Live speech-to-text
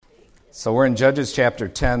So we're in Judges chapter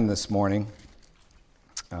 10 this morning.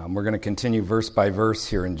 We're going to continue verse by verse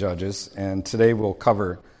here in Judges, and today we'll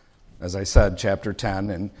cover, as I said, chapter 10.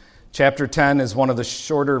 And chapter 10 is one of the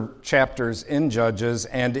shorter chapters in Judges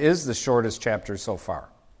and is the shortest chapter so far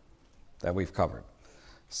that we've covered.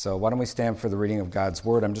 So why don't we stand for the reading of God's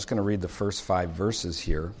Word? I'm just going to read the first 5 verses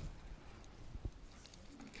here,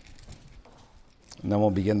 and then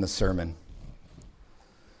we'll begin the sermon.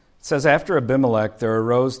 It says, after Abimelech, there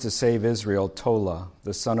arose to save Israel Tola,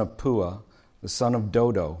 the son of Puah, the son of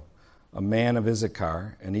Dodo, a man of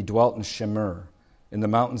Issachar, and he dwelt in Shemur, in the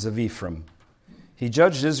mountains of Ephraim. He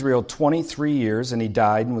judged Israel 23 years, and he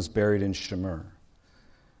died and was buried in Shemur.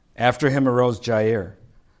 After him arose Jair,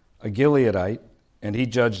 a Gileadite, and he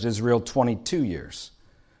judged Israel 22 years.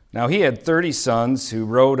 Now he had 30 sons who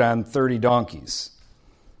rode on 30 donkeys.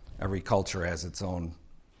 Every culture has its own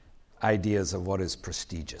ideas of what is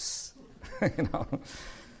prestigious.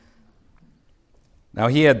 Now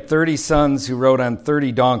he had 30 sons who rode on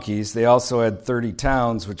 30 donkeys. They also had 30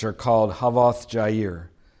 towns, which are called Havoth Jair,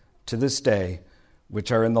 to this day,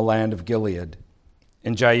 which are in the land of Gilead.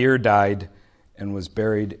 And Jair died and was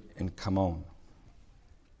buried in Kamon.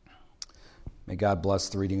 May God bless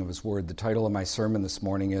the reading of his word. The title of my sermon this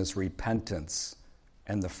morning is Repentance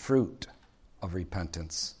and the Fruit of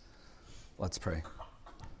Repentance. Let's pray.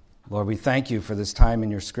 Lord, we thank you for this time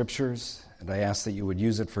in your scriptures, and I ask that you would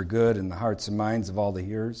use it for good in the hearts and minds of all the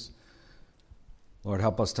hearers. Lord,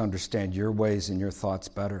 help us to understand your ways and your thoughts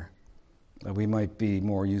better, that we might be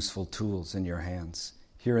more useful tools in your hands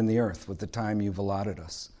here in the earth with the time you've allotted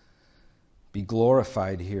us. Be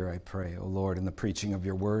glorified here, I pray, O Lord, in the preaching of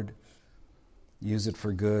your word. Use it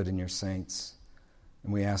for good in your saints.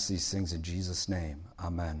 And we ask these things in Jesus' name.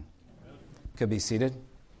 Amen. Could be seated.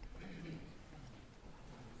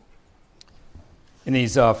 In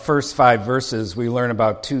these first 5 verses, we learn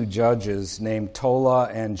about 2 judges named Tola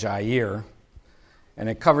and Jair, and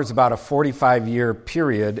it covers about a 45-year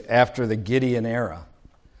period after the Gideon era.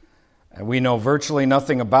 And we know virtually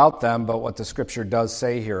nothing about them but what the Scripture does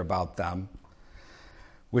say here about them,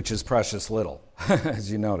 which is precious little,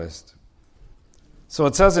 as you noticed. So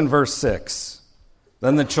it says in verse 6,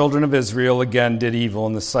 then the children of Israel again did evil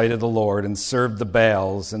in the sight of the Lord and served the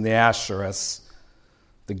Baals and the Ashereths,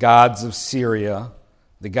 the gods of Syria,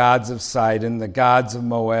 the gods of Sidon, the gods of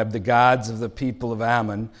Moab, the gods of the people of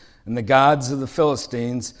Ammon, and the gods of the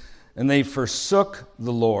Philistines, and they forsook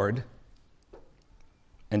the Lord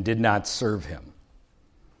and did not serve him.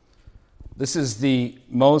 This is the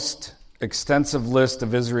most extensive list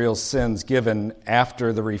of Israel's sins given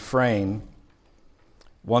after the refrain,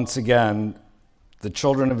 once again, the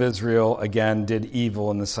children of Israel again did evil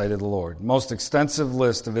in the sight of the Lord. Most extensive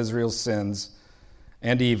list of Israel's sins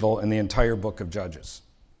and evil in the entire book of Judges.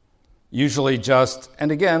 Usually just,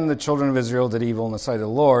 and again, the children of Israel did evil in the sight of the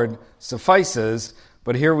Lord suffices,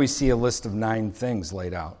 but here we see a list of 9 things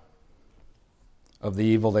laid out of the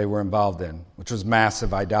evil they were involved in, which was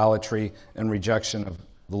massive idolatry and rejection of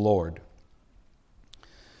the Lord.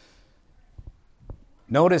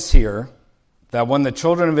 Notice here that when the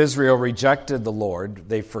children of Israel rejected the Lord,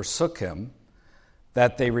 they forsook him,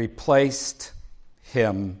 that they replaced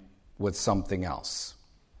him with something else.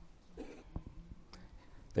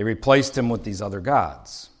 They replaced him with these other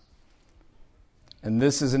gods. And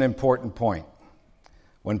this is an important point.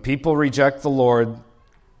 When people reject the Lord,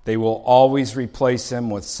 they will always replace him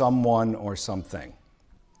with someone or something.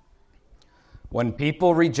 When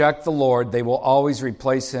people reject the Lord, they will always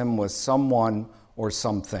replace him with someone or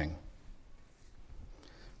something.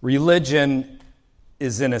 Religion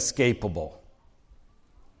is inescapable.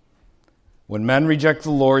 When men reject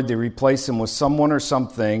the Lord, they replace him with someone or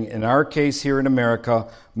something. In our case here in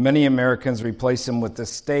America, many Americans replace him with the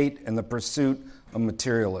state and the pursuit of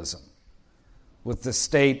materialism, with the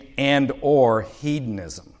state and or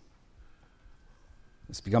hedonism.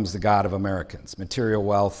 This becomes the god of Americans, material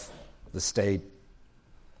wealth, the state.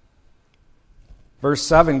 Verse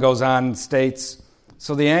 7 goes on and states,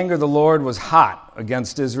 so the anger of the Lord was hot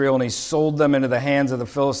against Israel, and he sold them into the hands of the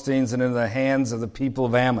Philistines and into the hands of the people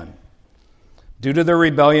of Ammon. Due to their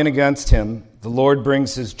rebellion against him, the Lord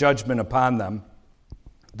brings his judgment upon them.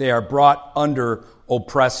 They are brought under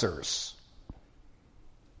oppressors.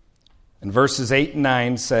 And verses 8 and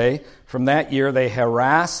 9 say, from that year they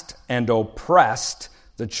harassed and oppressed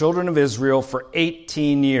the children of Israel for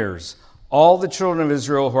 18 years. All the children of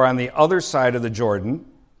Israel who are on the other side of the Jordan,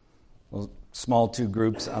 small 2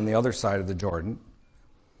 groups on the other side of the Jordan,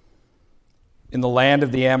 in the land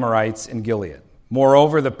of the Amorites in Gilead.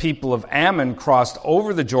 Moreover, the people of Ammon crossed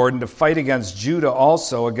over the Jordan to fight against Judah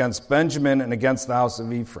also, against Benjamin, and against the house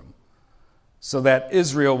of Ephraim. so that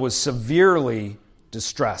Israel was severely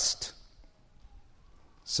distressed.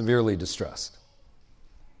 Severely distressed.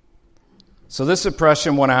 So this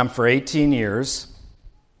oppression went on for 18 years.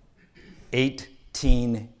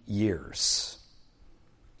 18 years.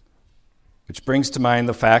 Which brings to mind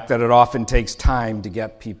the fact that it often takes time to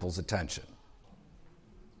get people's attention.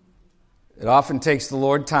 It often takes the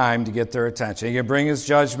Lord time to get their attention. He can bring his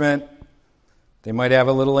judgment. They might have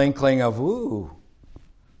a little inkling of, ooh,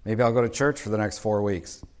 maybe I'll go to church for the next 4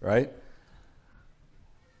 weeks, right?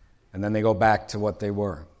 And then they go back to what they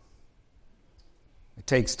were. It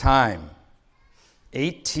takes time.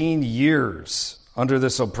 18 years under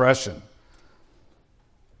this oppression.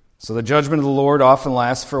 So the judgment of the Lord often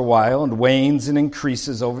lasts for a while and wanes and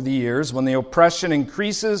increases over the years. When the oppression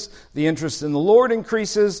increases, the interest in the Lord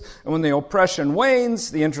increases. And when the oppression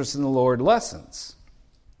wanes, the interest in the Lord lessens.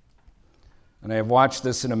 And I have watched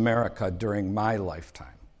this in America during my lifetime.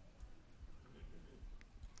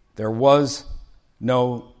 There was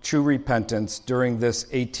no true repentance during this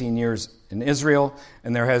 18 years in Israel,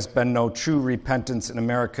 and there has been no true repentance in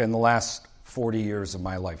America in the last 40 years of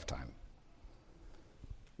my lifetime.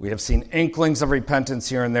 We have seen inklings of repentance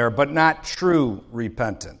here and there, but not true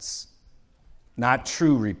repentance. Not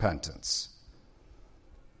true repentance.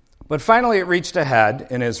 But finally it reached a head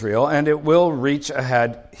in Israel, and it will reach a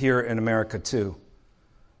head here in America too.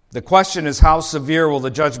 The question is, how severe will the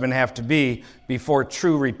judgment have to be before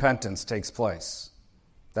true repentance takes place?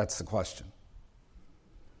 That's the question.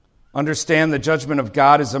 Understand the judgment of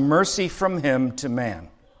God is a mercy from him to man.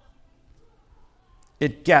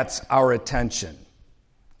 It gets our attention.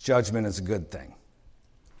 Judgment is a good thing.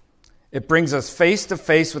 It brings us face to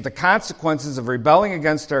face with the consequences of rebelling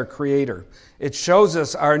against our Creator. It shows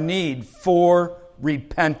us our need for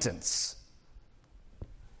repentance.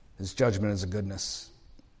 His judgment is a goodness.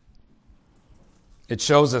 It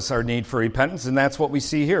shows us our need for repentance, and that's what we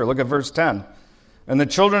see here. Look at verse 10. And the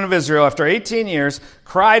children of Israel, after 18 years,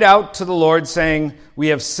 cried out to the Lord, saying, "We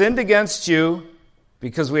have sinned against you,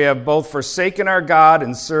 because we have both forsaken our God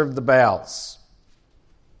and served the Baals."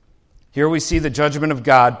 Here we see the judgment of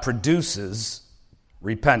God produces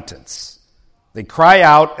repentance. They cry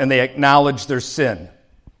out and they acknowledge their sin.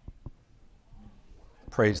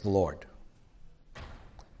 Praise the Lord.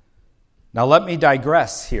 Now let me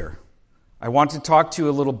digress here. I want to talk to you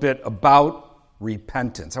a little bit about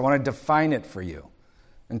repentance. I want to define it for you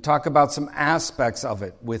and talk about some aspects of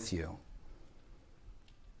it with you.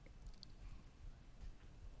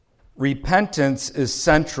 Repentance is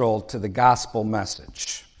central to the gospel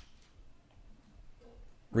message.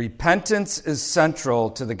 Repentance is central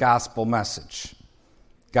to the gospel message.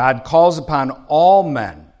 God calls upon all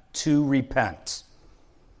men to repent.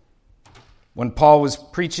 When Paul was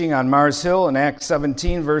preaching on Mars Hill in Acts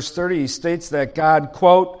 17, verse 30, he states that God,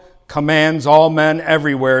 quote, commands all men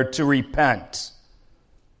everywhere to repent,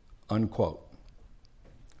 unquote.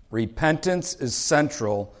 Repentance is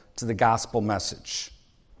central to the gospel message.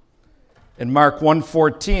 In Mark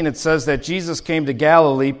 1:14, it says that Jesus came to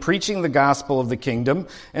Galilee preaching the gospel of the kingdom.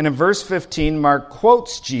 And in verse 15, Mark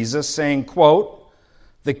quotes Jesus saying, quote,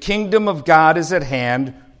 "The kingdom of God is at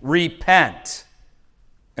hand. Repent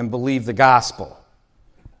and believe the gospel,"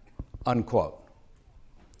 unquote.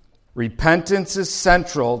 Repentance is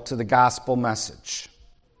central to the gospel message.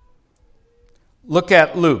 Look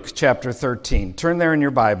at Luke chapter 13. Turn there in your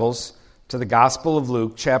Bibles to the Gospel of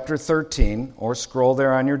Luke, chapter 13, or scroll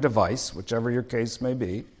there on your device, whichever your case may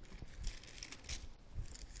be.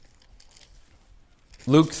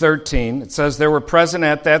 Luke 13, it says, "There were present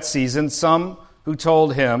at that season some who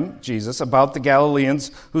told him," Jesus, "about the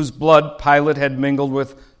Galileans whose blood Pilate had mingled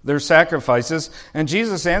with their sacrifices. And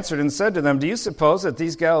Jesus answered and said to them, 'Do you suppose that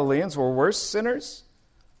these Galileans were worse sinners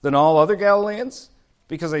than all other Galileans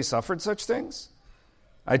because they suffered such things?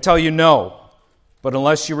 I tell you, no. But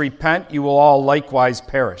unless you repent, you will all likewise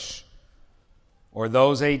perish.' Or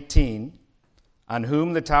those 18 on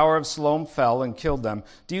whom the tower of Siloam fell and killed them,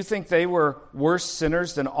 do you think they were worse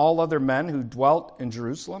sinners than all other men who dwelt in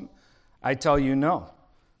Jerusalem? I tell you, no.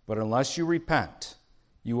 But unless you repent,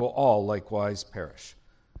 you will all likewise perish."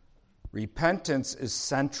 Repentance is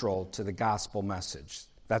central to the gospel message.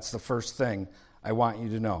 That's the first thing I want you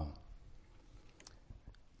to know.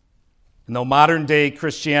 And though modern-day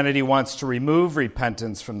Christianity wants to remove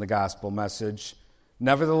repentance from the gospel message,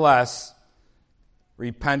 nevertheless,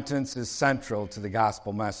 repentance is central to the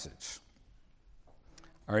gospel message.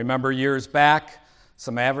 I remember years back,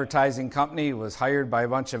 some advertising company was hired by a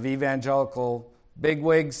bunch of evangelical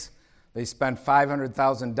bigwigs. They spent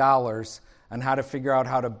 $500,000 on how to figure out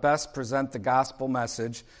how to best present the gospel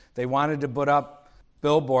message. They wanted to put up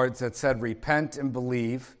billboards that said, "Repent and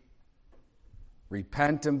believe."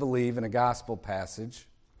 repent and believe in a gospel passage,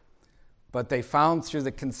 but they found through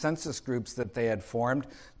the consensus groups that they had formed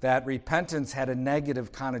that repentance had a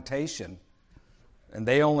negative connotation, and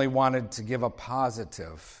they only wanted to give a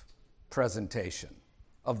positive presentation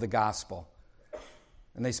of the gospel.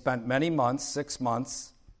 And they spent many months, 6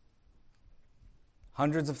 months,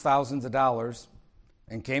 hundreds of thousands of dollars,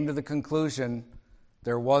 and came to the conclusion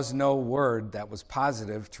there was no word that was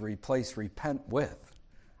positive to replace repent with.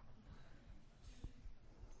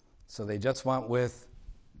 So they just went with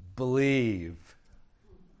believe.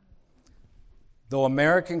 Though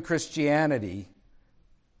American Christianity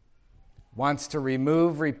wants to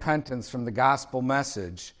remove repentance from the gospel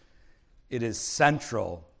message, it is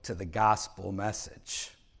central to the gospel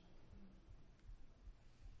message.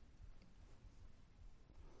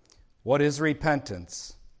 What is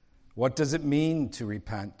repentance? What does it mean to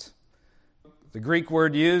repent? The Greek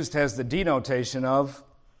word used has the denotation of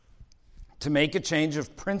to make a change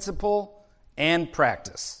of principle and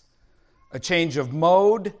practice, a change of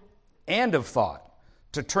mode and of thought,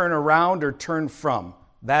 to turn around or turn from.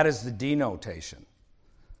 That is the denotation.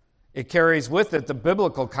 It carries with it the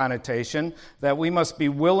biblical connotation that we must be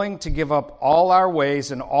willing to give up all our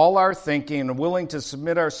ways and all our thinking and willing to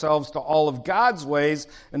submit ourselves to all of God's ways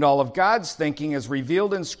and all of God's thinking as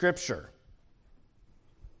revealed in Scripture.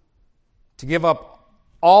 To give up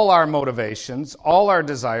all our motivations, all our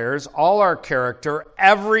desires, all our character,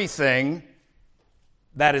 everything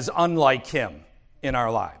that is unlike Him in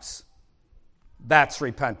our lives. That's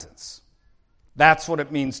repentance. That's what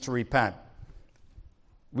it means to repent.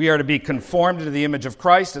 We are to be conformed to the image of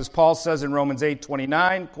Christ, as Paul says in Romans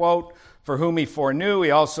 8:29, quote, "For whom he foreknew,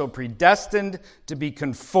 he also predestined to be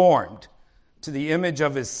conformed to the image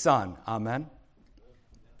of his Son." Amen?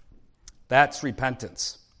 That's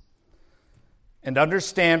repentance. And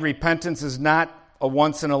understand, repentance is not a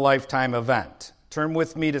once-in-a-lifetime event. Turn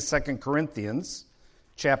with me to 2 Corinthians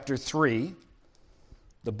chapter 3,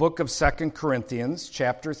 the book of 2 Corinthians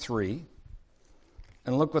chapter 3,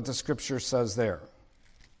 and look what the Scripture says there.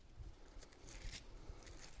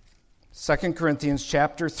 2 Corinthians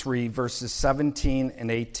chapter 3, verses 17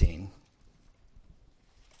 and 18.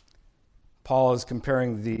 Paul is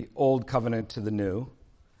comparing the old covenant to the new.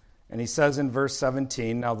 And he says in verse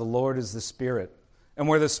 17, "Now the Lord is the Spirit. And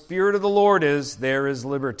where the Spirit of the Lord is, there is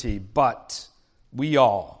liberty. But we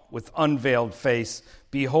all, with unveiled face,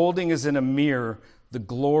 beholding as in a mirror the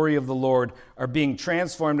glory of the Lord, are being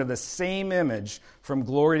transformed in the same image from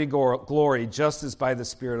glory to glory, just as by the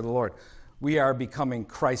Spirit of the Lord." We are becoming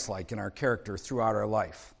Christ-like in our character throughout our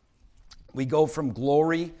life. We go from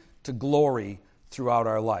glory to glory throughout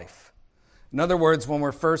our life. In other words, when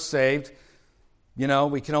we're first saved,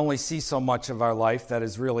 we can only see so much of our life that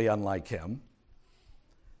is really unlike Him.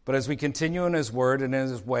 But as we continue in His Word and in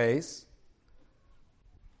His ways,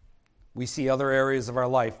 we see other areas of our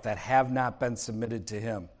life that have not been submitted to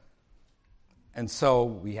Him. And so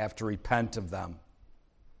we have to repent of them.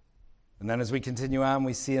 And then as we continue on,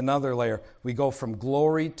 we see another layer. We go from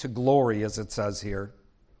glory to glory, as it says here,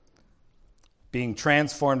 being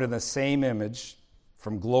transformed in the same image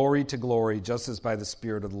from glory to glory, just as by the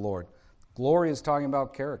Spirit of the Lord. Glory is talking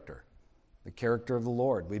about character, the character of the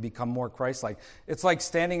Lord. We become more Christ-like. It's like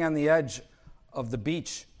standing on the edge of the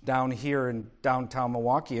beach down here in downtown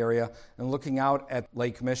Milwaukee area and looking out at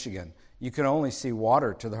Lake Michigan. You can only see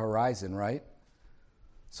water to the horizon, right?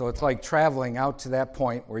 So it's like traveling out to that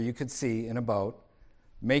point where you could see in a boat,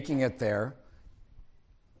 making it there,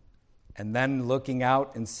 and then looking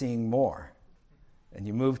out and seeing more. And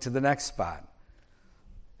you move to the next spot.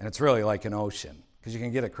 And it's really like an ocean, because you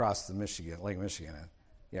can get across the Lake Michigan.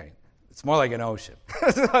 Yeah, it's more like an ocean.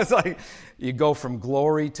 It's like you go from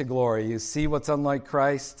glory to glory. You see what's unlike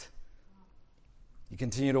Christ. You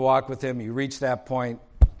continue to walk with Him. You reach that point.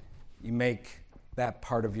 You make that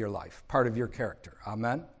part of your life, part of your character.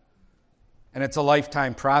 Amen? And it's a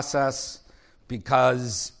lifetime process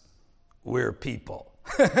because we're people.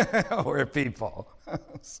 We're people.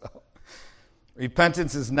 So,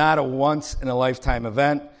 repentance is not a once-in-a-lifetime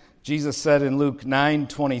event. Jesus said in Luke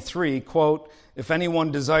 9:23, quote, "If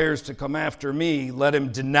anyone desires to come after me, let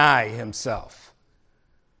him deny himself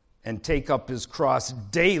and take up his cross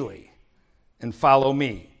daily and follow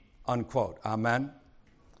me," unquote. Amen?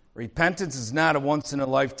 Repentance is not a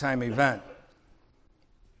once-in-a-lifetime event.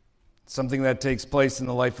 It's something that takes place in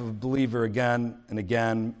the life of a believer again and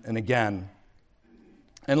again and again.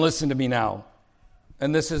 And listen to me now.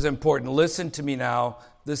 And this is important. Listen to me now.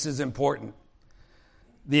 This is important.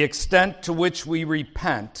 The extent to which we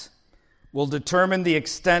repent will determine the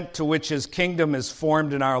extent to which His kingdom is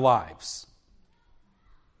formed in our lives.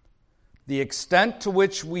 The extent to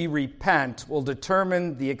which we repent will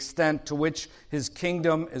determine the extent to which his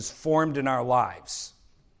kingdom is formed in our lives.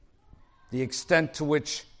 The extent to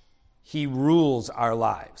which he rules our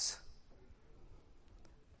lives.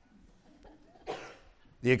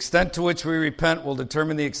 The extent to which we repent will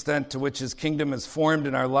determine the extent to which his kingdom is formed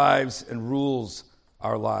in our lives and rules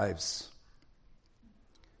our lives.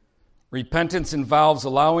 Repentance involves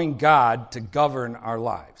allowing God to govern our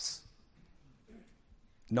lives.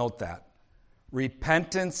 Note that.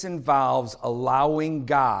 Repentance involves allowing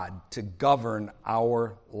God to govern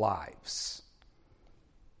our lives.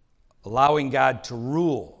 Allowing God to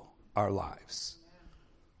rule our lives.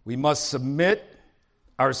 We must submit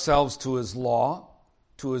ourselves to his law,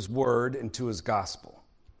 to his word, and to his gospel.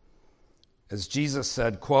 As Jesus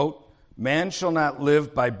said, quote, "Man shall not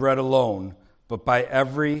live by bread alone, but by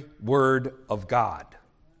every word of God,"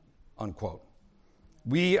 unquote.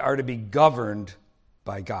 We are to be governed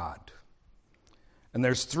by God. And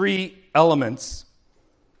there's three elements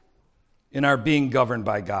in our being governed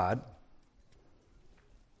by God.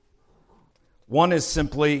 One is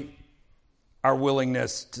simply our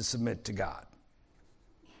willingness to submit to God.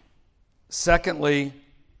 Secondly,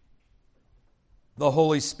 the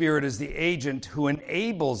Holy Spirit is the agent who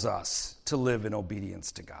enables us to live in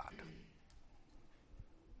obedience to God.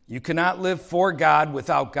 You cannot live for God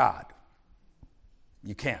without God.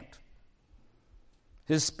 You can't.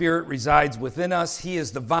 His Spirit resides within us. He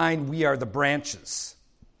is the vine. We are the branches.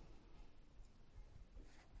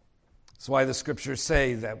 That's why the scriptures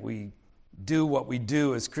say that we do what we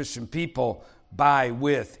do as Christian people by,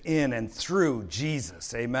 with, in, and through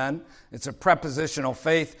Jesus. Amen? It's a prepositional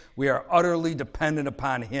faith. We are utterly dependent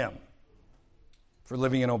upon him for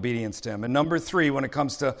living in obedience to him. And number three, when it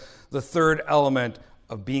comes to the third element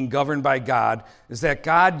of being governed by God, is that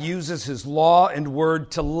God uses his law and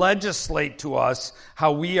word to legislate to us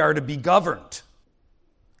how we are to be governed.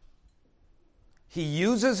 He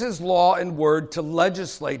uses his law and word to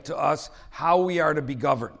legislate to us how we are to be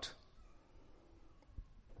governed.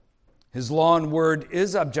 His law and word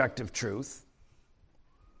is objective truth.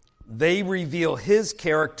 They reveal his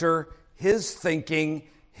character, his thinking,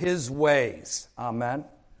 his ways. Amen?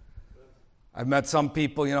 I've met some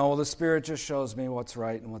people, well, the Spirit just shows me what's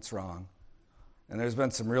right and what's wrong. And there's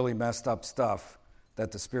been some really messed up stuff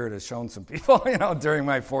that the Spirit has shown some people, during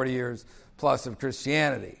my 40 years plus of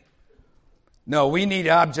Christianity. No, we need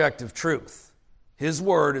objective truth. His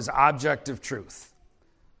word is objective truth.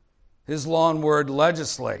 His law and word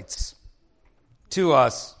legislates to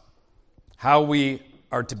us how we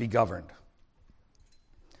are to be governed.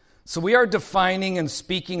 So we are defining and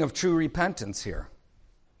speaking of true repentance here.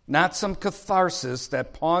 Not some catharsis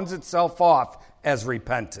that pawns itself off as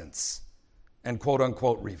repentance and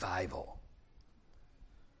quote-unquote revival.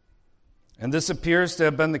 And this appears to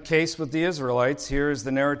have been the case with the Israelites here as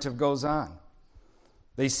the narrative goes on.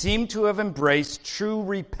 They seem to have embraced true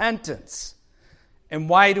repentance. And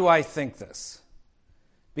why do I think this?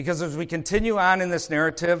 Because as we continue on in this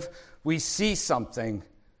narrative, we see something.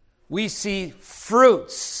 We see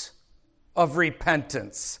fruits of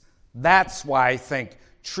repentance. That's why I think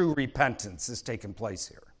true repentance is taking place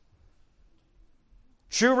here.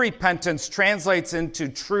 True repentance translates into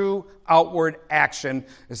true outward action.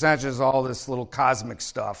 It's not just all this little cosmic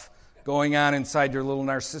stuff going on inside your little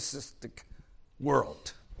narcissistic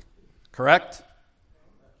world. Correct?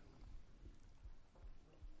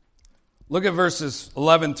 Look at verses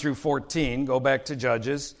 11 through 14. Go back to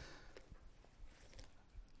Judges.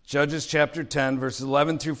 Judges chapter 10, verses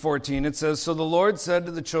 11 through 14. It says, "So the Lord said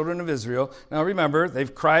to the children of Israel," now remember,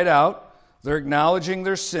 they've cried out. They're acknowledging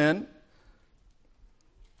their sin.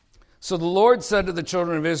 "So the Lord said to the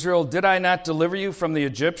children of Israel, did I not deliver you from the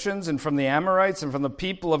Egyptians and from the Amorites and from the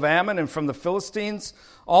people of Ammon and from the Philistines?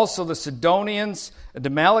 Also the Sidonians and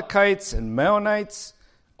Amalekites and Maonites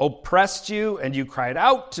oppressed you, and you cried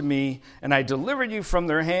out to me, and I delivered you from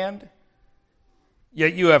their hand.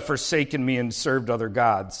 Yet you have forsaken me and served other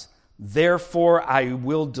gods. Therefore I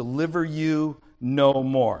will deliver you no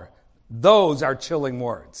more." Those are chilling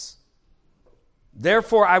words.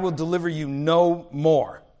 Therefore I will deliver you no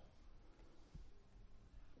more.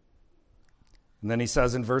 And then he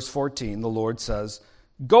says in verse 14, the Lord says,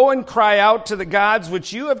 "Go and cry out to the gods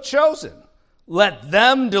which you have chosen. Let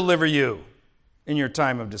them deliver you in your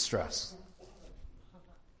time of distress."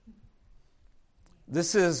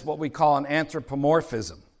 This is what we call an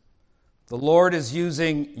anthropomorphism. The Lord is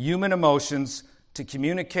using human emotions to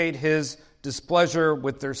communicate his displeasure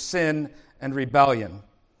with their sin and rebellion,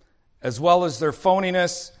 as well as their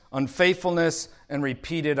phoniness, unfaithfulness, and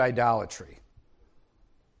repeated idolatry.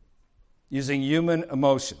 Using human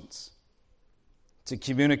emotions to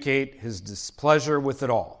communicate his displeasure with it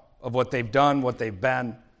all, of what they've done, what they've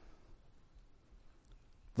been.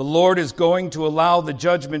 The Lord is going to allow the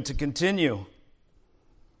judgment to continue.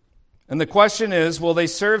 And the question is, will they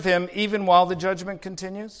serve him even while the judgment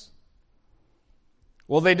continues?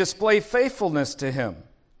 Will they display faithfulness to him,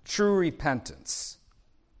 true repentance?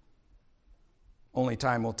 Only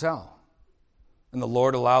time will tell. And the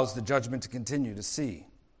Lord allows the judgment to continue to see.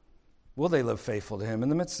 Will they live faithful to him in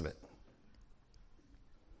the midst of it?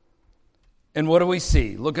 And what do we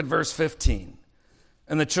see? Look at verse 15.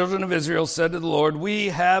 And the children of Israel said to the Lord, "We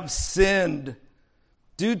have sinned.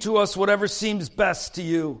 Do to us whatever seems best to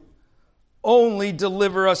you. Only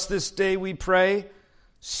deliver us this day, we pray."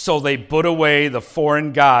 So they put away the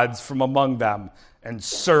foreign gods from among them and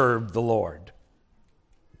served the Lord.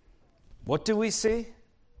 What do we see?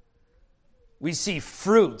 We see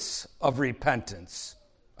fruits of repentance,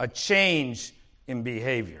 a change in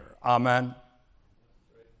behavior. Amen.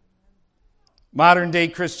 Modern day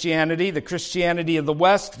Christianity, the Christianity of the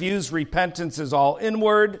West, views repentance as all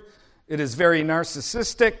inward. It is very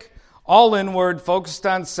narcissistic, all inward, focused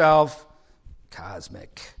on self,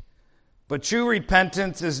 cosmic. But true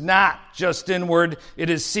repentance is not just inward, it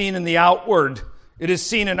is seen in the outward. It is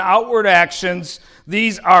seen in outward actions.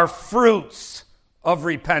 These are fruits of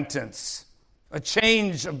repentance, a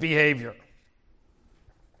change of behavior.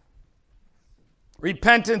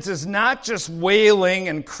 Repentance is not just wailing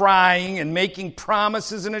and crying and making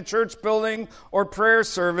promises in a church building or prayer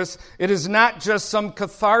service. It is not just some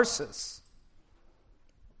catharsis.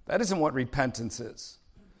 That isn't what repentance is.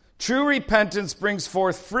 True repentance brings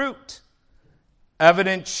forth fruit,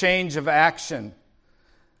 evident change of action,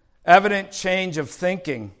 evident change of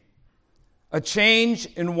thinking, a change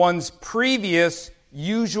in one's previous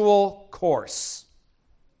usual course.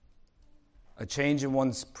 A change in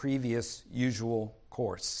one's previous usual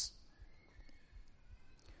course.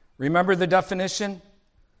 Remember the definition?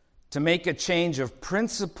 To make a change of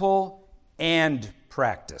principle and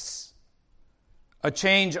practice. A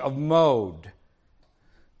change of mode.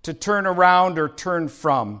 To turn around or turn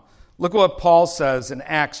from. Look what Paul says in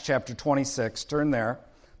Acts chapter 26. Turn there.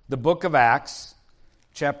 The book of Acts,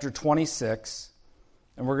 chapter 26.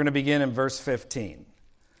 And we're going to begin in verse 15.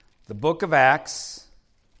 The book of Acts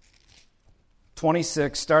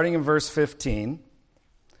 26, starting in verse 15,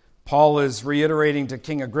 Paul is reiterating to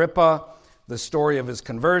King Agrippa the story of his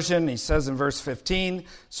conversion. He says in verse 15,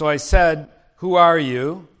 "So I said, 'Who are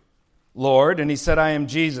you, Lord?' And he said, 'I am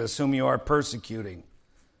Jesus, whom you are persecuting.'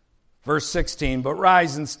 Verse 16, 'But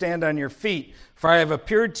rise and stand on your feet, for I have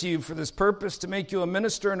appeared to you for this purpose, to make you a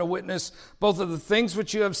minister and a witness, both of the things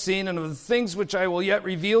which you have seen and of the things which I will yet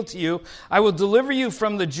reveal to you. I will deliver you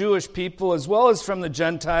from the Jewish people as well as from the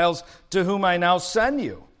Gentiles, to whom I now send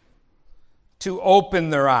you, to open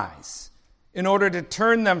their eyes, in order to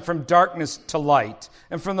turn them from darkness to light,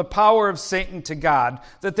 and from the power of Satan to God,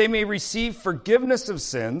 that they may receive forgiveness of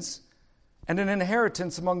sins and an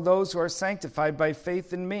inheritance among those who are sanctified by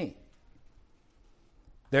faith in me.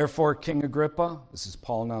 Therefore, King Agrippa,'" this is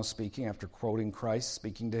Paul now speaking after quoting Christ,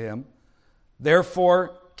 speaking to him,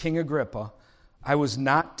 "Therefore, King Agrippa, I was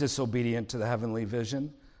not disobedient to the heavenly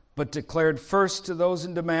vision, but declared first to those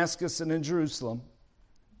in Damascus and in Jerusalem,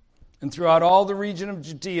 and throughout all the region of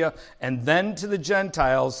Judea, and then to the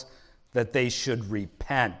Gentiles, that they should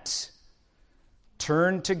repent,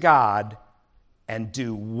 turn to God, and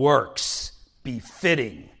do works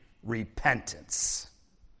befitting repentance."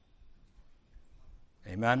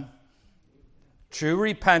 Amen? True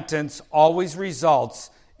repentance always results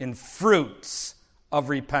in fruits of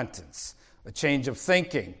repentance. A change of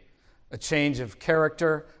thinking, a change of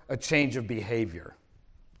character, a change of behavior.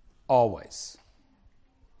 Always.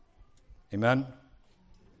 Amen?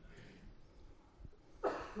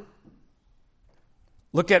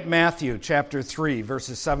 Look at Matthew chapter 3,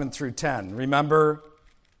 verses 7 through 10. Remember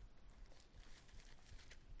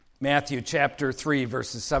Matthew chapter 3,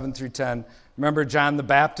 verses 7 through 10. Remember John the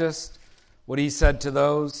Baptist? What he said to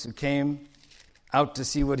those who came out to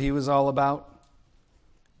see what he was all about?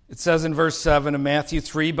 It says in verse 7 of Matthew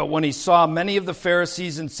 3, "But when he saw many of the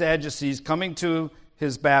Pharisees and Sadducees coming to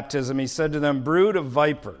his baptism, he said to them, 'Brood of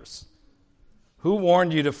vipers, who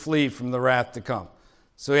warned you to flee from the wrath to come?'"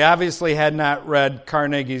 So he obviously had not read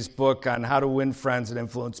Carnegie's book on how to win friends and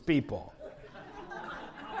influence people.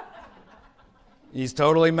 He's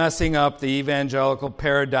totally messing up the evangelical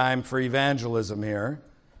paradigm for evangelism here.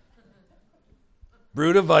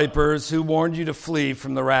 "Brood of vipers, who warned you to flee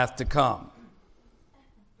from the wrath to come?"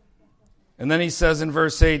 And then he says in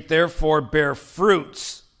verse 8, "Therefore bear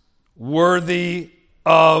fruits worthy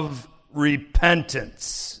of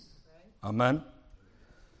repentance." Amen.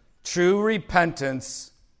 True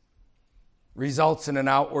repentance results in an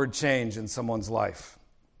outward change in someone's life.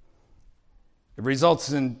 It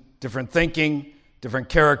results in different thinking, different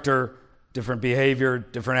character, different behavior,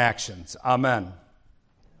 different actions. Amen.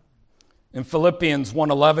 In Philippians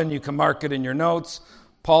 1:11, you can mark it in your notes,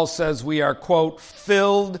 Paul says we are, quote,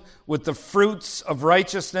 filled with the fruits of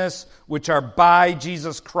righteousness which are by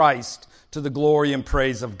Jesus Christ to the glory and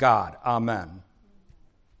praise of God. Amen.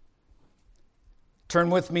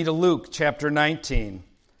 Turn with me to Luke chapter 19.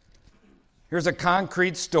 Here's a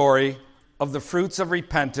concrete story of the fruits of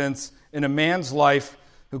repentance in a man's life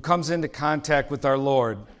who comes into contact with our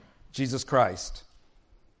Lord, Jesus Christ.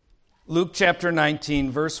 Luke chapter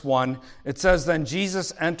 19, verse 1, it says, Then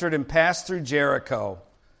Jesus entered and passed through Jericho.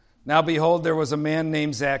 Now behold, there was a man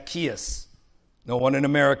named Zacchaeus. No one in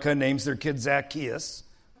America names their kid Zacchaeus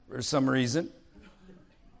for some reason.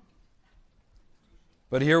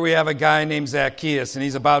 But here we have a guy named Zacchaeus, and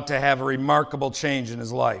he's about to have a remarkable change in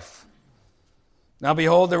his life. Now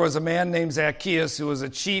behold, there was a man named Zacchaeus who was a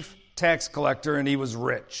chief tax collector, and he was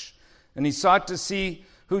rich. And he sought to see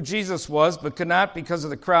who Jesus was, but could not because of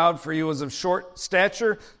the crowd, for he was of short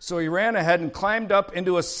stature. So he ran ahead and climbed up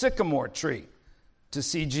into a sycamore tree to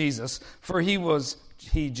see Jesus, for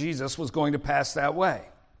Jesus was going to pass that way.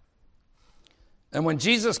 And when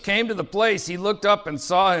Jesus came to the place, he looked up and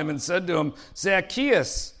saw him and said to him,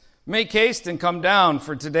 Zacchaeus, make haste and come down,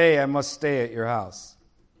 for today I must stay at your house.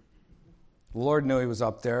 The Lord knew he was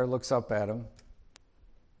up there, looks up at him,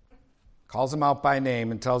 calls him out by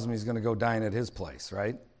name, and tells him he's going to go dine at his place,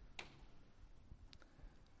 right?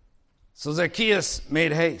 So Zacchaeus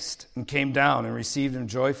made haste and came down and received him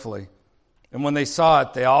joyfully. And when they saw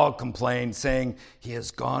it, they all complained, saying, He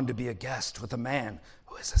has gone to be a guest with a man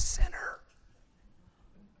who is a sinner.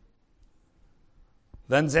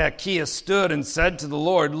 Then Zacchaeus stood and said to the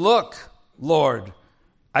Lord, Look, Lord,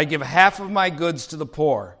 I give half of my goods to the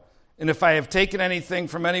poor, and if I have taken anything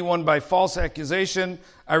from anyone by false accusation,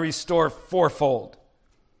 I restore fourfold.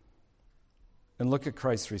 And look at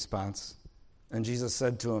Christ's response. And Jesus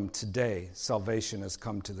said to him, Today salvation has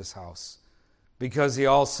come to this house, because he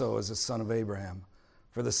also is a son of Abraham.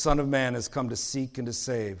 For the Son of Man has come to seek and to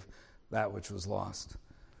save that which was lost.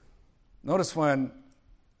 Notice when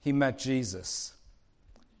he met Jesus,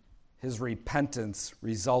 his repentance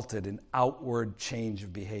resulted in outward change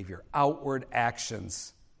of behavior, outward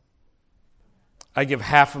actions. I give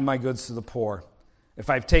half of my goods to the poor. If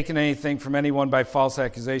I've taken anything from anyone by false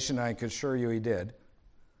accusation, I can assure you he did,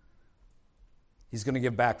 he's going to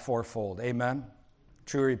give back fourfold. Amen?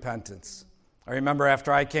 True repentance. I remember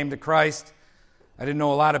after I came to Christ, I didn't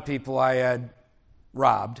know a lot of people I had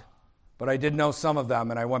robbed, but I did know some of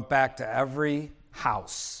them, and I went back to every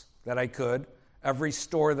house that I could, every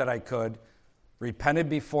store that I could, repented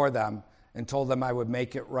before them, and told them I would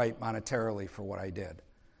make it right monetarily for what I did.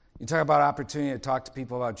 You talk about opportunity to talk to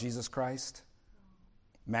people about Jesus Christ?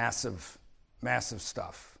 Massive, massive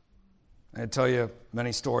stuff. I tell you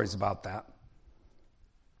many stories about that.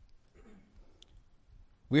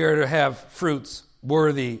 We are to have fruits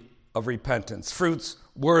worthy of repentance. Fruits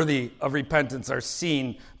worthy of repentance are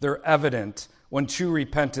seen, they're evident when true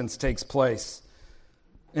repentance takes place.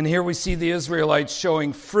 And here we see the Israelites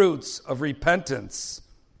showing fruits of repentance.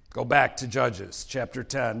 Go back to Judges chapter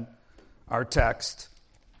 10, our text.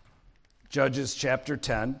 Judges chapter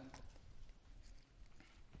 10.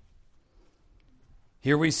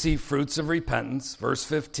 Here we see fruits of repentance. Verse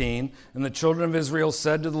 15, And the children of Israel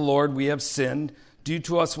said to the Lord, We have sinned. Do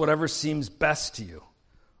to us whatever seems best to you.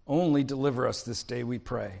 Only deliver us this day, we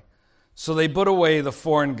pray. So they put away the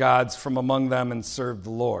foreign gods from among them and served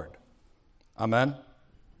the Lord. Amen?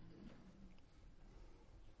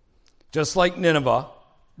 Just like Nineveh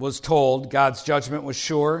was told God's judgment was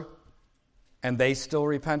sure, and they still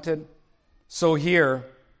repented, so here,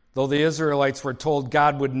 though the Israelites were told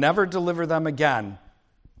God would never deliver them again,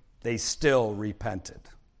 they still repented.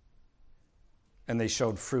 And they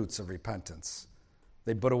showed fruits of repentance.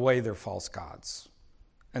 They put away their false gods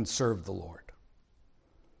and served the Lord.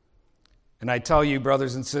 And I tell you,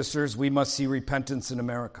 brothers and sisters, we must see repentance in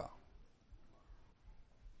America.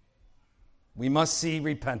 We must see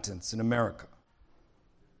repentance in America.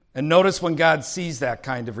 And notice when God sees that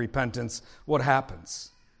kind of repentance, what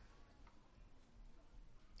happens?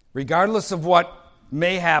 Regardless of what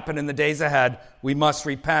may happen in the days ahead, we must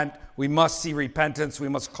repent. We must see repentance. We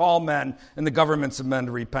must call men and the governments of men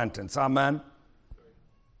to repentance. Amen?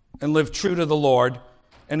 And live true to the Lord.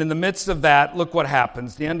 And in the midst of that, look what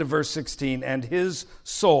happens. The end of verse 16, and his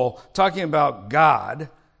soul, talking about God,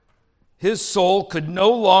 his soul could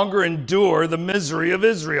no longer endure the misery of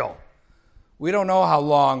Israel. We don't know how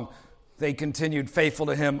long they continued faithful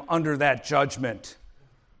to him under that judgment.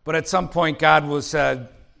 But at some point, God said,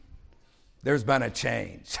 there's been a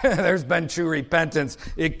change. There's been true repentance.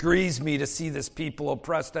 It grieves me to see this people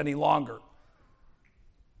oppressed any longer.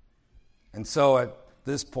 And so at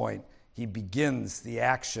this point, he begins the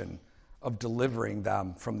action of delivering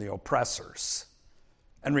them from the oppressors.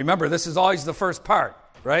 And remember, this is always the first part,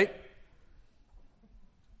 right?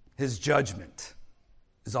 His judgment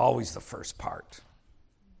is always the first part.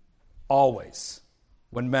 Always.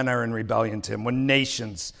 When men are in rebellion to him, when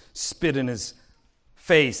nations spit in his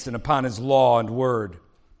face and upon his law and word,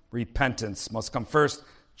 repentance must come first.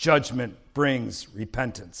 Judgment brings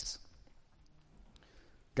repentance.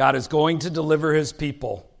 God is going to deliver his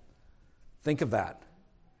people. Think of that.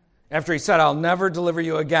 After he said, I'll never deliver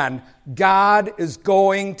you again, God is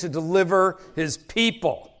going to deliver his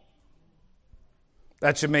people.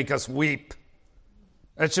 That should make us weep.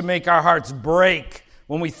 That should make our hearts break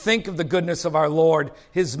when we think of the goodness of our Lord,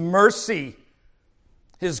 his mercy,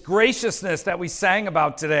 his graciousness that we sang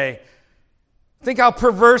about today. Think how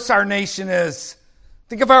perverse our nation is.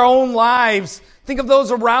 Think of our own lives. Think of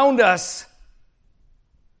those around us.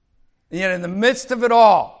 And yet in the midst of it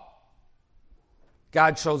all,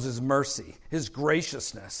 God shows his mercy, his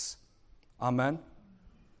graciousness. Amen.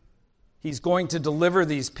 He's going to deliver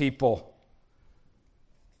these people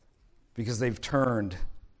because they've turned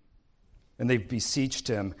and they've beseeched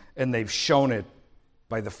him and they've shown it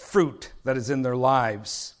by the fruit that is in their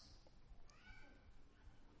lives.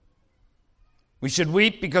 We should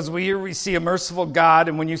weep because we see a merciful God,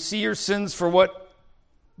 and when you see your sins for what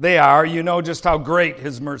they are, you know just how great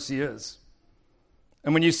his mercy is.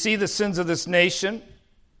 And when you see the sins of this nation,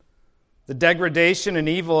 the degradation and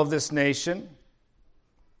evil of this nation,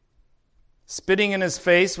 spitting in his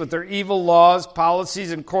face with their evil laws,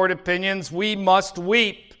 policies, and court opinions, we must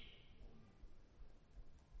weep.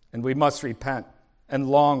 And we must repent and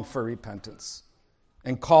long for repentance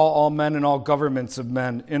and call all men and all governments of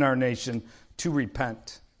men in our nation to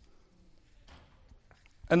repent.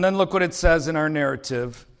 And then look what it says in our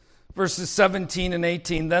narrative. Verses 17 and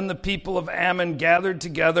 18, then the people of Ammon gathered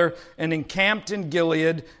together and encamped in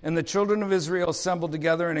Gilead, and the children of Israel assembled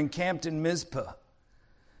together and encamped in Mizpah.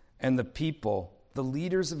 And the people, the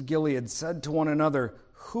leaders of Gilead, said to one another,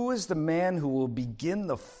 who is the man who will begin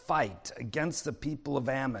the fight against the people of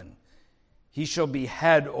Ammon? He shall be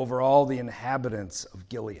head over all the inhabitants of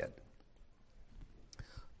Gilead.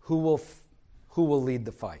 Who will lead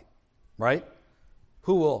the fight, right?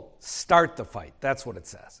 Who will start the fight? That's what it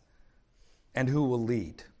says. And who will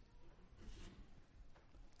lead?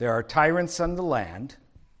 There are tyrants on the land,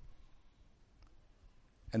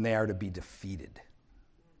 and they are to be defeated.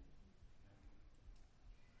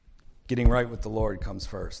 Getting right with the Lord comes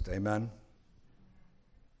first. Amen.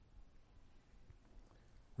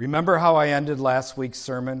 Remember how I ended last week's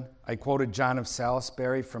sermon? I quoted John of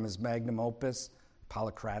Salisbury from his magnum opus,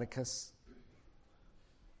 Polycraticus.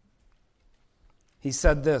 He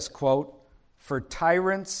said this, quote, for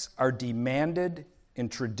tyrants are demanded,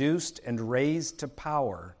 introduced, and raised to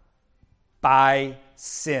power by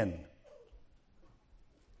sin,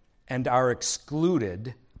 and are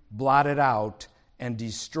excluded, blotted out, and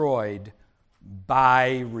destroyed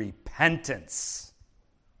by repentance.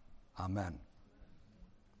 Amen.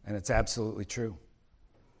 And it's absolutely true.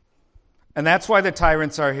 And that's why the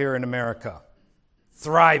tyrants are here in America,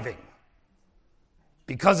 thriving.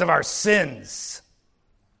 Because of our sins,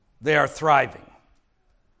 they are thriving.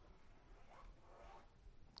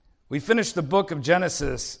 We finished the book of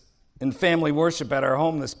Genesis in family worship at our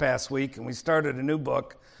home this past week, and we started a new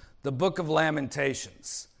book, the Book of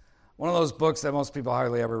Lamentations. One of those books that most people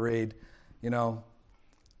hardly ever read. You know,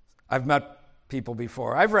 I've met people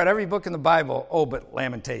before. I've read every book in the Bible, but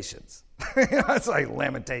Lamentations. It's like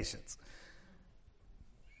Lamentations.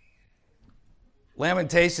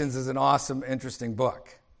 Lamentations is an awesome, interesting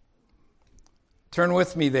book. Turn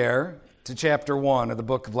with me there to chapter 1 of the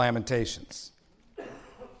book of Lamentations.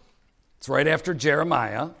 It's right after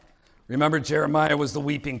Jeremiah. Remember, Jeremiah was the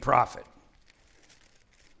weeping prophet.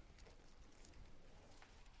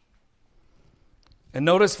 And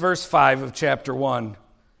notice verse 5 of chapter 1.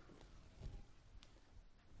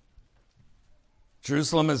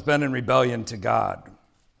 Jerusalem has been in rebellion to God.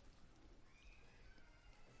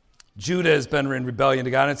 Judah has been in rebellion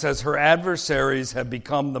to God. And it says, her adversaries have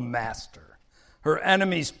become the master. Her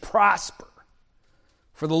enemies prosper.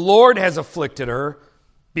 For the Lord has afflicted her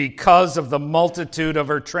because of the multitude of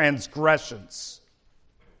her transgressions.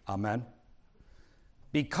 Amen.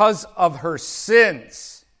 Because of her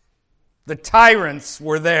sins, the tyrants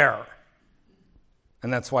were there.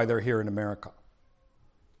 And that's why they're here in America.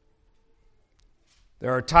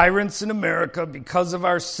 There are tyrants in America because of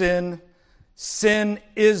our sin. Sin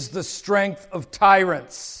is the strength of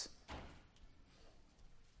tyrants.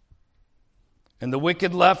 And the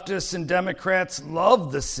wicked leftists and Democrats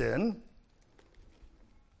love the sin.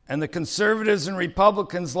 And the conservatives and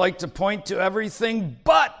Republicans like to point to everything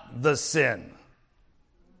but the sin.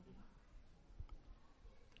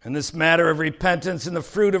 And this matter of repentance and the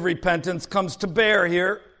fruit of repentance comes to bear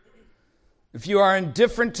here. If you are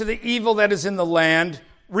indifferent to the evil that is in the land,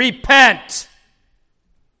 repent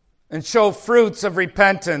and show fruits of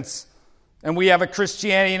repentance. And we have a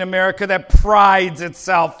Christianity in America that prides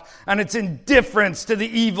itself on its indifference to the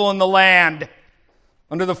evil in the land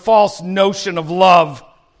under the false notion of love.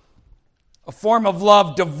 A form of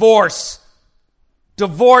love divorced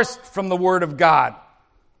from the Word of God.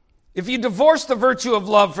 If you divorce the virtue of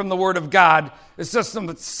love from the Word of God, it's just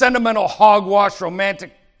some sentimental hogwash,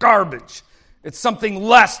 romantic garbage. It's something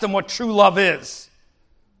less than what true love is.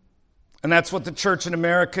 And that's what the church in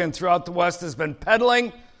America and throughout the West has been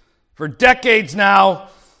peddling for decades now,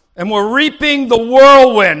 and we're reaping the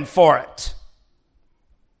whirlwind for it.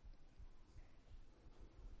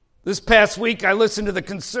 This past week, I listened to the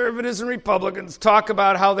conservatives and Republicans talk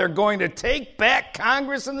about how they're going to take back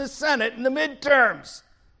Congress and the Senate in the midterms.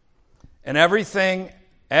 And everything,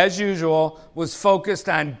 as usual, was focused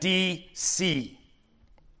on D.C.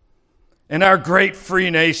 In our great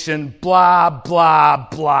free nation, blah, blah,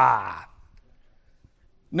 blah.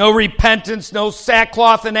 No repentance, no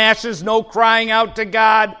sackcloth and ashes, no crying out to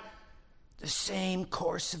God. The same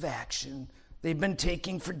course of action they've been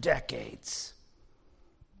taking for decades.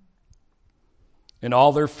 And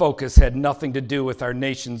all their focus had nothing to do with our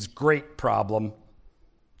nation's great problem,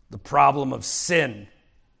 the problem of sin,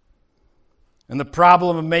 and the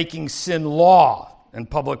problem of making sin law and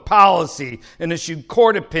public policy and issued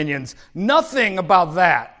court opinions. Nothing about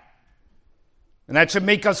that. And that should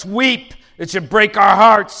make us weep. It should break our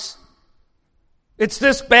hearts. It's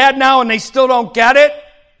this bad now and they still don't get it?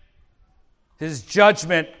 His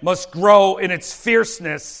judgment must grow in its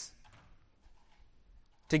fierceness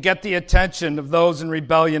to get the attention of those in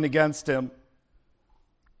rebellion against him.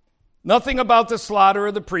 Nothing about the slaughter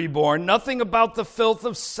of the preborn, nothing about the filth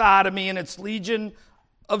of sodomy and its legion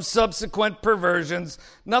of subsequent perversions,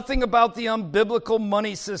 nothing about the unbiblical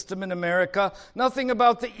money system in America, nothing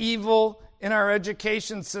about the evil in our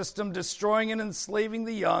education system destroying and enslaving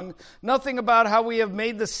the young, nothing about how we have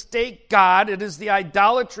made the state God. It is the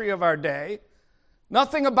idolatry of our day.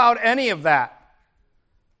 Nothing about any of that.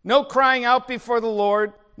 No crying out before the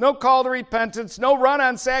Lord, no call to repentance, no run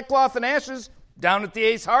on sackcloth and ashes down at the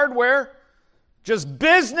Ace Hardware. Just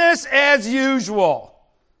business as usual.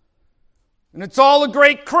 And it's all a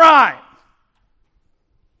great crime.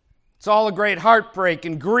 It's all a great heartbreak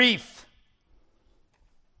and grief.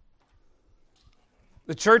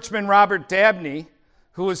 The churchman Robert Dabney,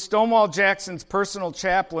 who was Stonewall Jackson's personal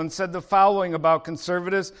chaplain, said the following about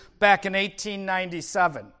conservatives back in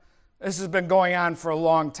 1897. This has been going on for a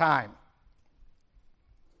long time.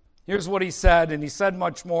 Here's what he said, and he said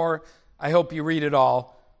much more. I hope you read it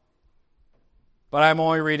all, but I'm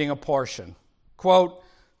only reading a portion. Quote,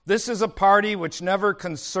 "This is a party which never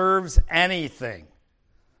conserves anything."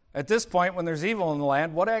 At this point, when there's evil in the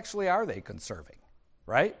land, what actually are they conserving,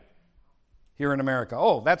 right? Here in America.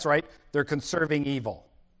 Oh, that's right, they're conserving evil.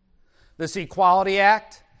 This Equality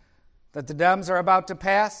Act that the Dems are about to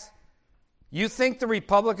pass, you think the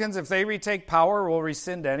Republicans, if they retake power, will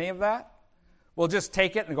rescind any of that? We'll just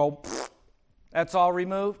take it and go, that's all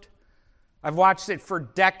removed? I've watched it for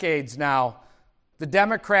decades now. The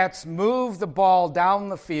Democrats move the ball down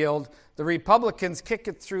the field. The Republicans kick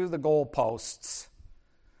it through the goalposts.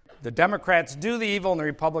 The Democrats do the evil and the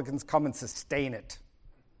Republicans come and sustain it.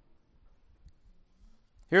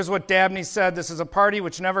 Here's what Dabney said. This is a party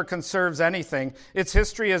which never conserves anything. Its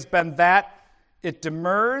history has been that it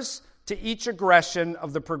demurs to each aggression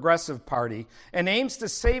of the Progressive Party and aims to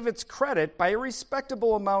save its credit by a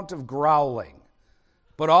respectable amount of growling,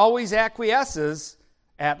 but always acquiesces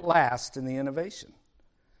at last in the innovation.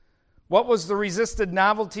 What was the resisted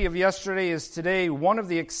novelty of yesterday is today one of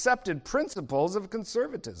the accepted principles of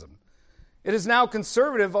conservatism. It is now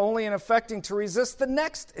conservative only in affecting to resist the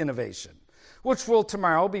next innovation, which will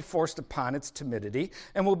tomorrow be forced upon its timidity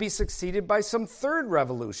and will be succeeded by some third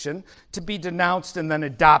revolution to be denounced and then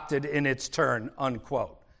adopted in its turn,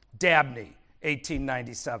 unquote. Dabney,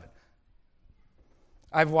 1897.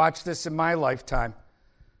 I've watched this in my lifetime,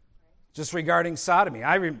 just regarding sodomy.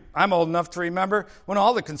 I'm old enough to remember when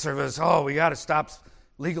all the conservatives, we got to stop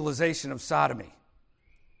legalization of sodomy.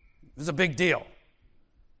 It was a big deal.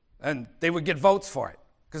 And they would get votes for it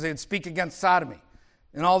because they would speak against sodomy.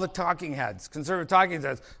 And all the talking heads, conservative talking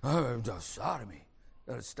heads, sodomy.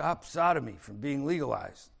 Got to stop sodomy from being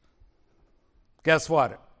legalized. Guess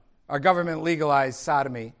what? Our government legalized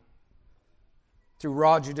sodomy through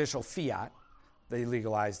raw judicial fiat. They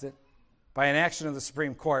legalized it by an action of the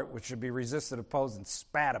Supreme Court, which should be resisted, opposed, and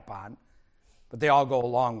spat upon. But they all go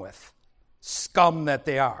along with. Scum that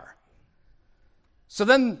they are. So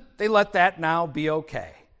then they let that now be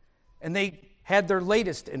okay. And they had their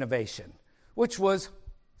latest innovation, which was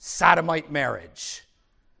sodomite marriage.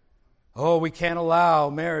 Oh, we can't allow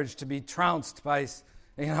marriage to be trounced by,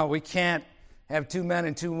 we can't have two men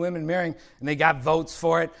and two women marrying. And they got votes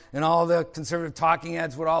for it, and all the conservative talking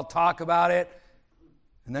heads would all talk about it.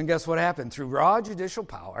 And then guess what happened? Through raw judicial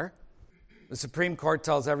power, the Supreme Court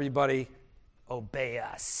tells everybody, obey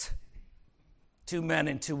us. Two men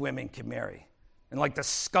and two women can marry. And like the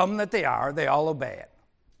scum that they are, they all obey it.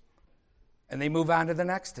 And they move on to the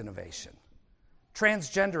next innovation,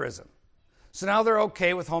 transgenderism. So now they're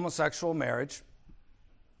okay with homosexual marriage.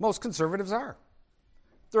 Most conservatives are.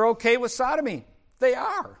 They're okay with sodomy. They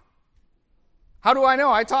are. How do I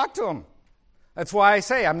know? I talk to them. That's why I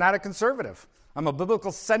say I'm not a conservative. I'm a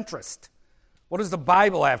biblical centrist. What does the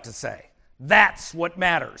Bible have to say? That's what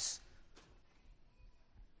matters.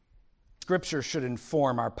 Scripture should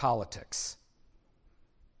inform our politics.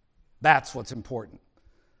 That's what's important.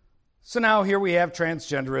 So now here we have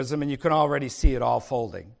transgenderism, and you can already see it all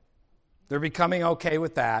folding. They're becoming okay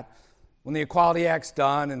with that. When the Equality Act's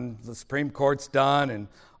done and the Supreme Court's done and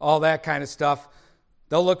all that kind of stuff,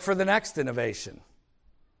 they'll look for the next innovation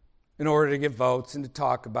in order to get votes and to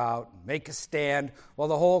talk about, make a stand, while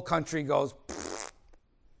the whole country goes, pfft.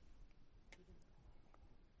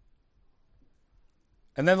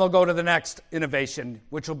 And then they'll go to the next innovation,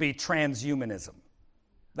 which will be transhumanism.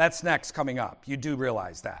 That's next coming up. You do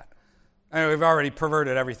realize that. I mean, we've already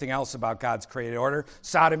perverted everything else about God's created order.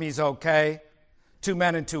 Sodomy's okay. Two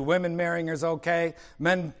men and two women marrying is okay.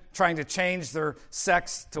 Men trying to change their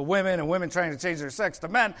sex to women and women trying to change their sex to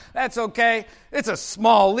men, that's okay. It's a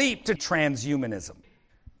small leap to transhumanism.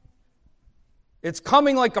 It's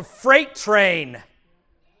coming like a freight train.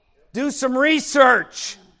 Do some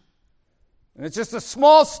research. And it's just a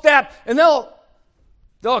small step, and they'll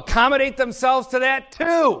accommodate themselves to that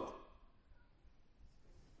too.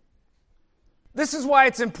 This is why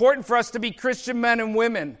it's important for us to be Christian men and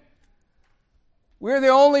women. We're the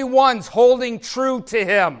only ones holding true to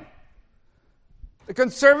Him. The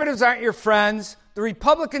conservatives aren't your friends. The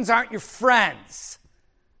Republicans aren't your friends.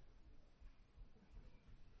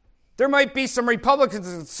 There might be some Republicans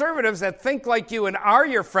and conservatives that think like you and are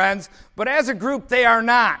your friends, but as a group, they are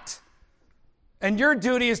not. And your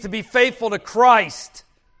duty is to be faithful to Christ,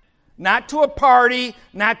 not to a party,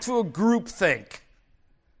 not to a groupthink.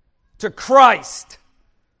 To Christ.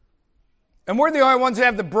 And we're the only ones who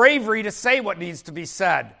have the bravery to say what needs to be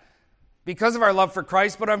said because of our love for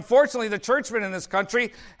Christ. But unfortunately, the churchmen in this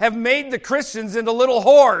country have made the Christians into little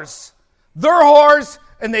whores. They're whores,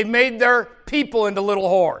 and they've made their people into little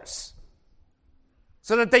whores.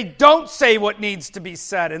 So that they don't say what needs to be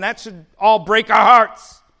said. And that should all break our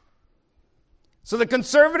hearts. So the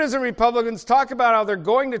conservatives and Republicans talk about how they're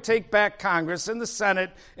going to take back Congress and the Senate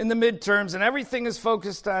in the midterms, and everything is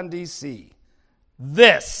focused on D.C.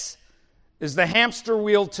 This is the hamster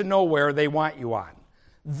wheel to nowhere they want you on.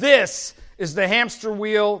 This is the hamster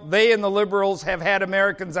wheel they and the liberals have had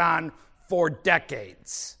Americans on for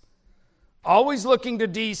decades. Always looking to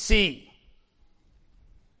D.C.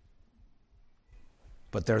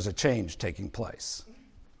 But there's a change taking place.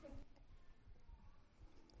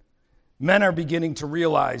 Men are beginning to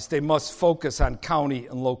realize they must focus on county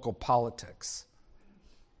and local politics.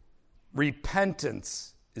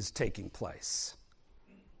 Repentance is taking place.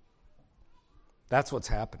 That's what's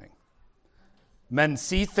happening. Men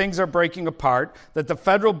see things are breaking apart, that the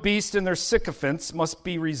federal beast and their sycophants must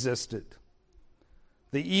be resisted.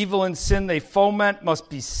 The evil and sin they foment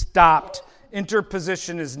must be stopped.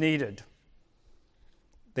 Interposition is needed.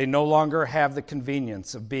 They no longer have the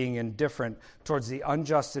convenience of being indifferent towards the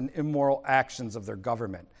unjust and immoral actions of their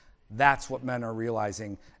government. That's what men are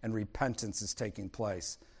realizing, and repentance is taking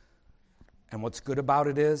place. And what's good about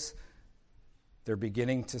it is they're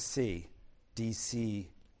beginning to see D.C.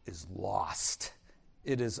 is lost.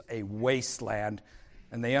 It is a wasteland,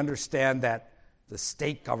 and they understand that the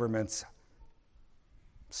state governments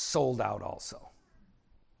sold out also.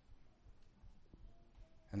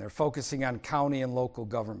 And they're focusing on county and local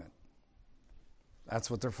government. That's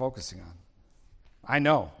what they're focusing on. I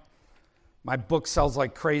know. My book sells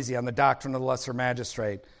like crazy on the doctrine of the lesser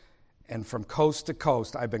magistrate. And from coast to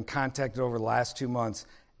coast, I've been contacted over the last 2 months.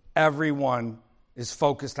 Everyone is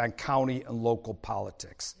focused on county and local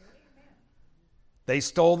politics. They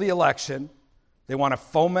stole the election. They want to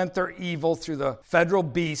foment their evil through the federal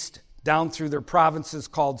beast down through their provinces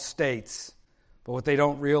called states. But what they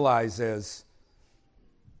don't realize is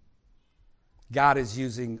God is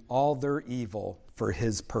using all their evil for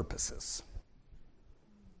his purposes,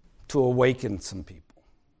 to awaken some people,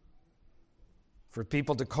 for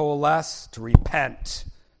people to coalesce, to repent,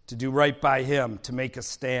 to do right by him, to make a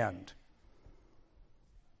stand.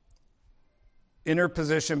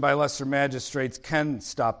 Interposition by lesser magistrates can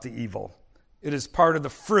stop the evil. It is part of the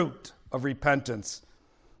fruit of repentance.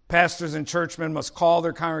 Pastors and churchmen must call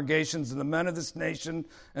their congregations and the men of this nation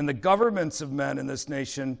and the governments of men in this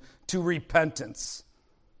nation to repentance.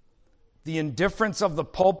 The indifference of the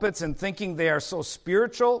pulpits and thinking they are so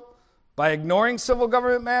spiritual by ignoring civil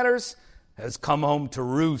government matters has come home to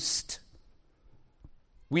roost.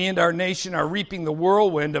 We and our nation are reaping the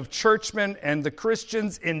whirlwind of churchmen and the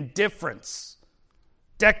Christians' indifference.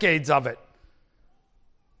 Decades of it.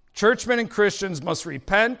 Churchmen and Christians must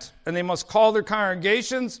repent, and they must call their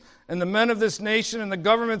congregations and the men of this nation and the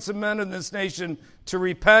governments of men of this nation to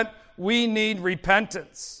repent. We need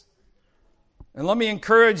repentance. And let me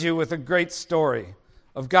encourage you with a great story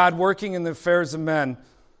of God working in the affairs of men,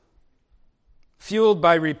 fueled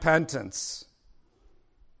by repentance,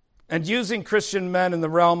 and using Christian men in the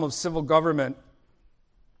realm of civil government.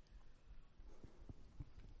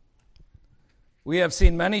 We have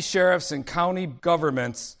seen many sheriffs and county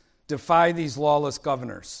governments defy these lawless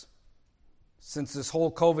governors since this whole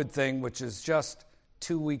COVID thing, which is just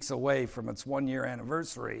 2 weeks away from its 1-year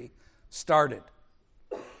anniversary, started.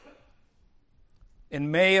 In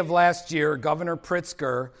May of last year, Governor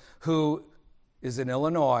Pritzker, who is in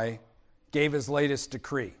Illinois, gave his latest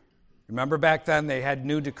decree. Remember back then they had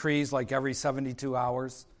new decrees like every 72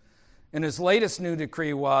 hours? And his latest new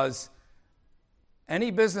decree was,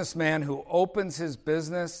 any businessman who opens his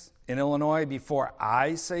business in Illinois before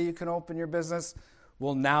I say you can open your business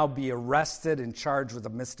will now be arrested and charged with a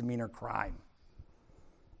misdemeanor crime.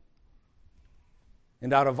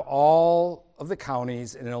 And out of all of the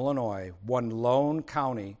counties in Illinois, one lone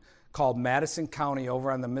county called Madison County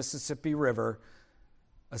over on the Mississippi River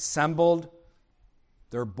assembled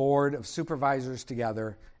their board of supervisors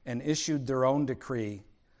together and issued their own decree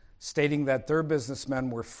stating that their businessmen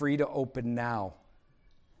were free to open now,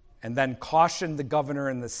 and then cautioned the governor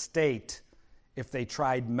and the state if they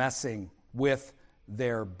tried messing with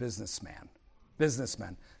their businessmen.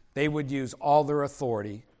 They would use all their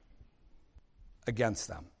authority against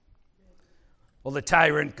them. Well, the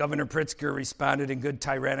tyrant, Governor Pritzker, responded in good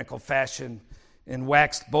tyrannical fashion and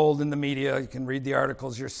waxed bold in the media. You can read the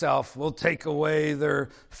articles yourself. We'll take away their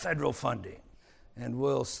federal funding, and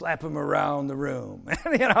we'll slap them around the room.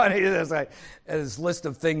 And he has his list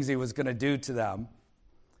of things he was going to do to them.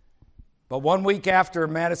 But 1 week after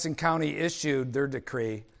Madison County issued their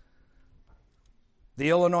decree, the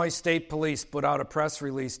Illinois State Police put out a press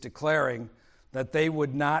release declaring that they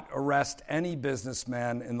would not arrest any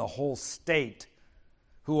businessman in the whole state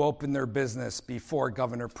who opened their business before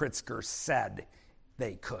Governor Pritzker said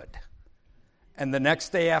they could. And the next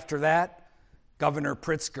day after that, Governor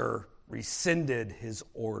Pritzker rescinded his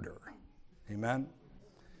order. Amen?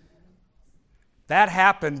 That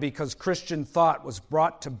happened because Christian thought was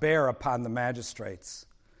brought to bear upon the magistrates.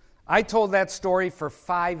 I told that story for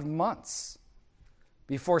 5 months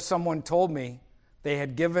before someone told me they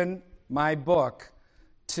had given my book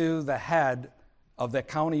to the head of the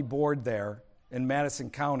county board there in Madison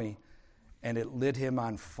County, and it lit him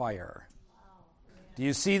on fire. Do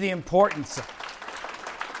you see the importance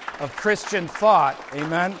of Christian thought?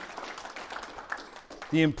 Amen?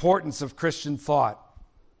 The importance of Christian thought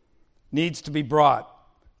needs to be brought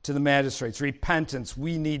to the magistrates. Repentance,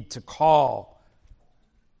 we need to call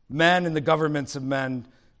men and the governments of men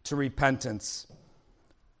to repentance.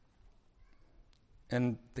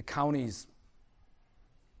 And the counties,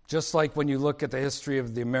 just like when you look at the history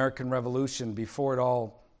of the American Revolution before it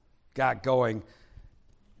all got going,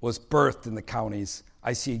 was birthed in the counties.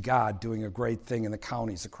 I see God doing a great thing in the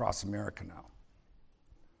counties across America now.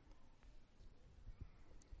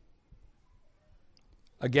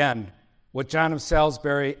 Again, what John of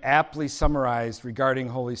Salisbury aptly summarized regarding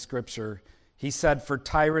Holy Scripture, he said, for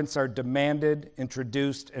tyrants are demanded,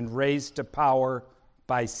 introduced, and raised to power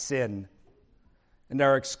by sin, and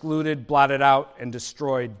are excluded, blotted out, and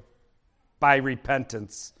destroyed by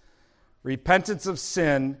repentance. Repentance of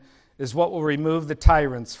sin is what will remove the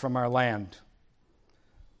tyrants from our land.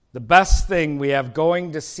 The best thing we have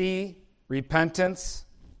going to see repentance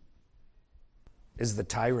is the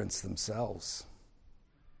tyrants themselves.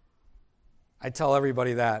 I tell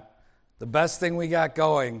everybody that. The best thing we got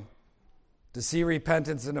going to see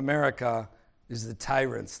repentance in America is the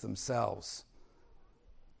tyrants themselves.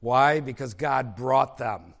 Why? Because God brought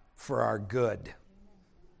them for our good,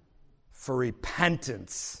 for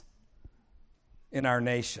repentance in our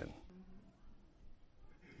nation.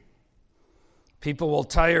 People will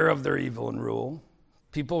tire of their evil and rule.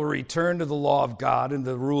 People will return to the law of God and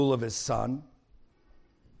the rule of his Son.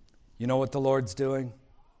 You know what the Lord's doing?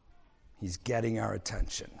 He's getting our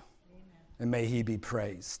attention. And may he be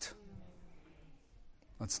praised.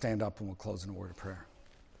 Let's stand up and we'll close in a word of prayer.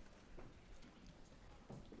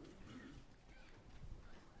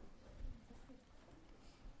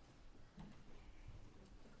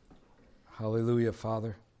 Hallelujah,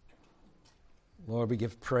 Father. Lord, we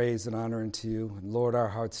give praise and honor unto you. And Lord, our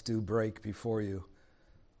hearts do break before you.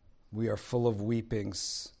 We are full of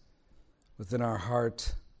weepings within our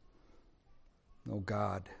heart. Oh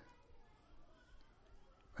God,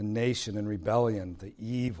 a nation in rebellion, the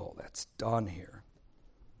evil that's done here.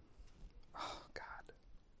 Oh God.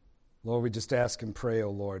 Lord, we just ask and pray, oh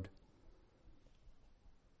Lord,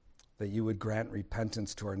 that you would grant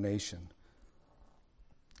repentance to our nation.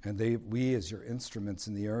 And we as your instruments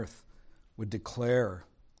in the earth would declare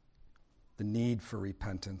the need for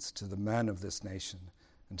repentance to the men of this nation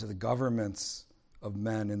and to the governments of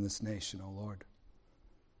men in this nation, O Lord.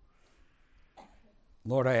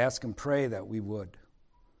 Lord, I ask and pray that we would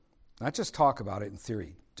not just talk about it in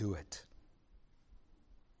theory, do it.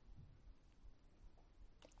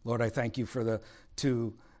 Lord, I thank you for the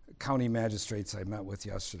 2 county magistrates I met with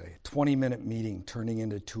yesterday. A 20-minute meeting turning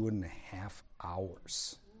into 2.5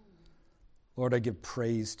 hours. Lord, I give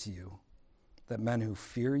praise to you that men who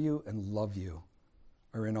fear you and love you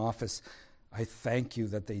are in office. I thank you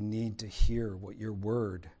that they need to hear what your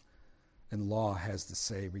word and law has to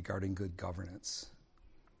say regarding good governance.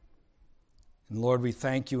 And Lord, we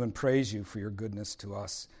thank you and praise you for your goodness to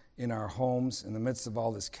us in our homes, in the midst of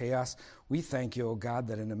all this chaos. We thank you, oh God,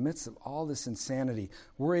 that in the midst of all this insanity,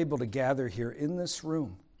 we're able to gather here in this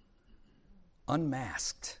room,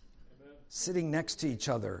 unmasked, sitting next to each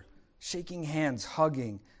other, shaking hands,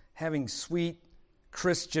 hugging, having sweet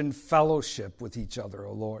Christian fellowship with each other,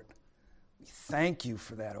 O Lord. We thank you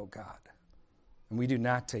for that, O God. And we do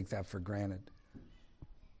not take that for granted.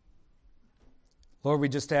 Lord, we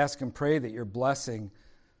just ask and pray that your blessing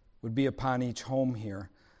would be upon each home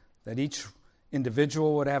here, that each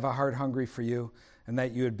individual would have a heart hungry for you, and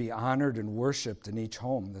that you would be honored and worshiped in each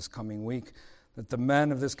home this coming week, that the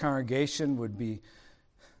men of this congregation would be,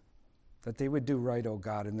 that they would do right, O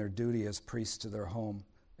God, in their duty as priests to their home,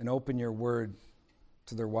 and open your word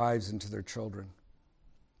to their wives and to their children,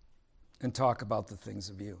 and talk about the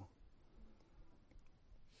things of you.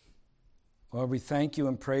 Lord, we thank you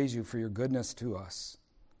and praise you for your goodness to us.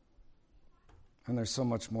 And there's so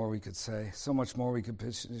much more we could say, so much more we could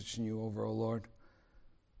petition you over, O Lord.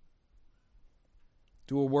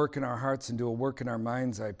 Do a work in our hearts and do a work in our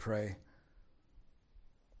minds, I pray.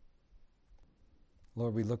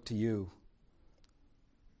 Lord, we look to you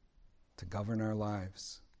to govern our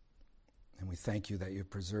lives. And we thank you that you've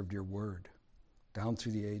preserved your word down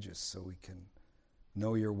through the ages so we can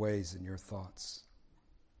know your ways and your thoughts.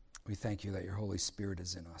 We thank you that your Holy Spirit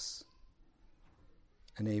is in us,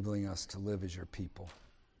 enabling us to live as your people.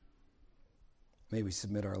 May we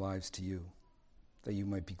submit our lives to you, that you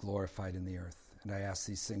might be glorified in the earth. And I ask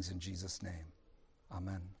these things in Jesus' name.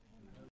 Amen.